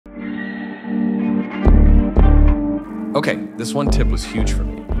Okay, this one tip was huge for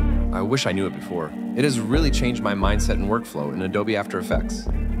me. I wish I knew it before. It has really changed my mindset and workflow in Adobe After Effects.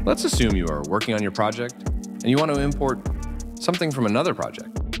 Let's assume you are working on your project and you want to import something from another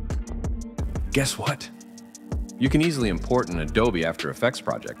project. Guess what? You can easily import an Adobe After Effects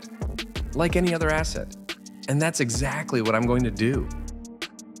project like any other asset. And that's exactly what I'm going to do.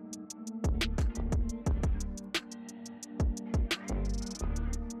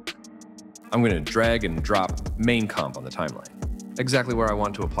 I'm going to drag and drop main comp on the timeline, exactly where I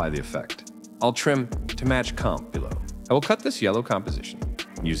want to apply the effect. I'll trim to match comp below. I will cut this yellow composition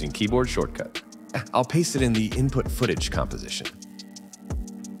using keyboard shortcut. I'll paste it in the input footage composition.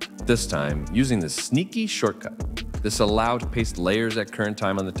 This time, using the sneaky shortcut. This allow to paste layers at current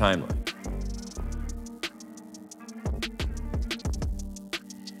time on the timeline.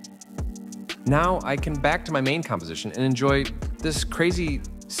 Now I can back to my main composition and enjoy this crazy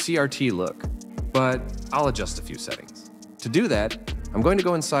CRT look, but I'll adjust a few settings. To do that, I'm going to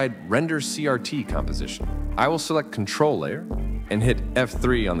go inside Render CRT Composition. I will select Control Layer and hit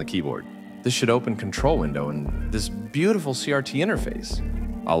F3 on the keyboard. This should open Control window and this beautiful CRT interface.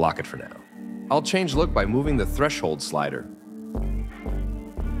 I'll lock it for now. I'll change look by moving the threshold slider.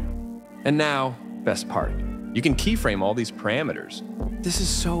 And now, best part. You can keyframe all these parameters. This is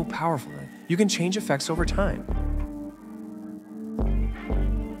so powerful. You can change effects over time.